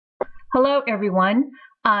Hello everyone,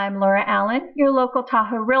 I'm Laura Allen, your local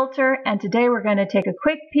Tahoe realtor, and today we're going to take a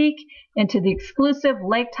quick peek into the exclusive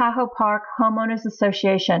Lake Tahoe Park Homeowners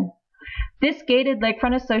Association. This gated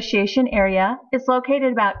lakefront association area is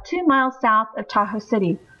located about 2 miles south of Tahoe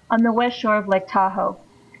City on the west shore of Lake Tahoe.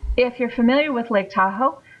 If you're familiar with Lake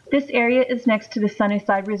Tahoe, this area is next to the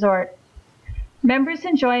Sunnyside Resort. Members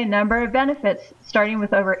enjoy a number of benefits, starting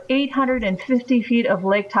with over 850 feet of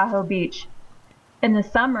Lake Tahoe beach. In the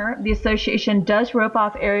summer, the association does rope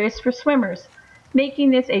off areas for swimmers,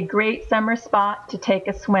 making this a great summer spot to take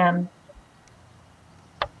a swim.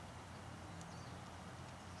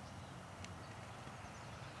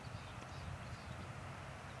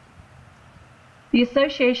 The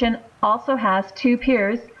association also has 2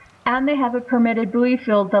 piers, and they have a permitted buoy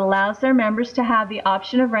field that allows their members to have the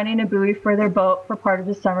option of renting a buoy for their boat for part of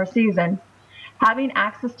the summer season. Having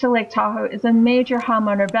access to Lake Tahoe is a major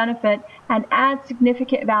homeowner benefit and adds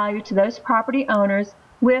significant value to those property owners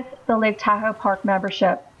with the Lake Tahoe Park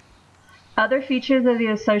membership. Other features of the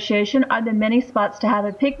association are the many spots to have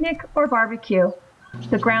a picnic or barbecue.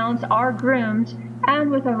 The grounds are groomed, and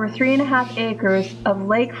with over 3.5 acres of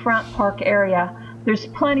lakefront park area, there's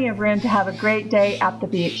plenty of room to have a great day at the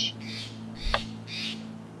beach.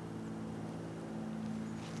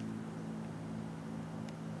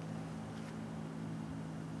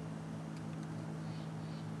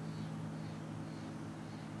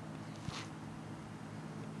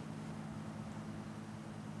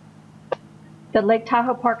 The Lake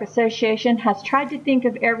Tahoe Park Association has tried to think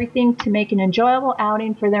of everything to make an enjoyable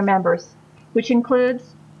outing for their members, which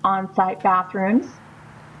includes on-site bathrooms,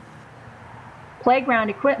 playground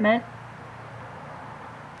equipment,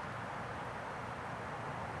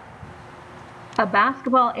 a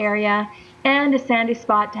basketball area, and a sandy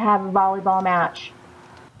spot to have a volleyball match.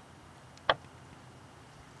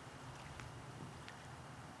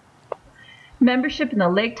 Membership in the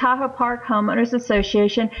Lake Tahoe Park Homeowners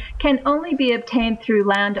Association can only be obtained through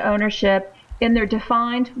land ownership in their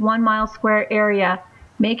defined 1 mile square area,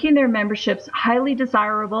 making their memberships highly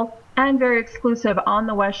desirable and very exclusive on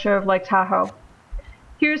the west shore of Lake Tahoe.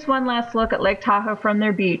 Here's one last look at Lake Tahoe from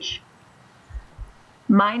their beach.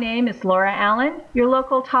 My name is Laura Allen, your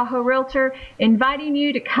local Tahoe realtor, inviting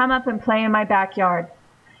you to come up and play in my backyard.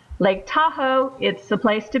 Lake Tahoe, it's the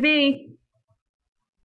place to be.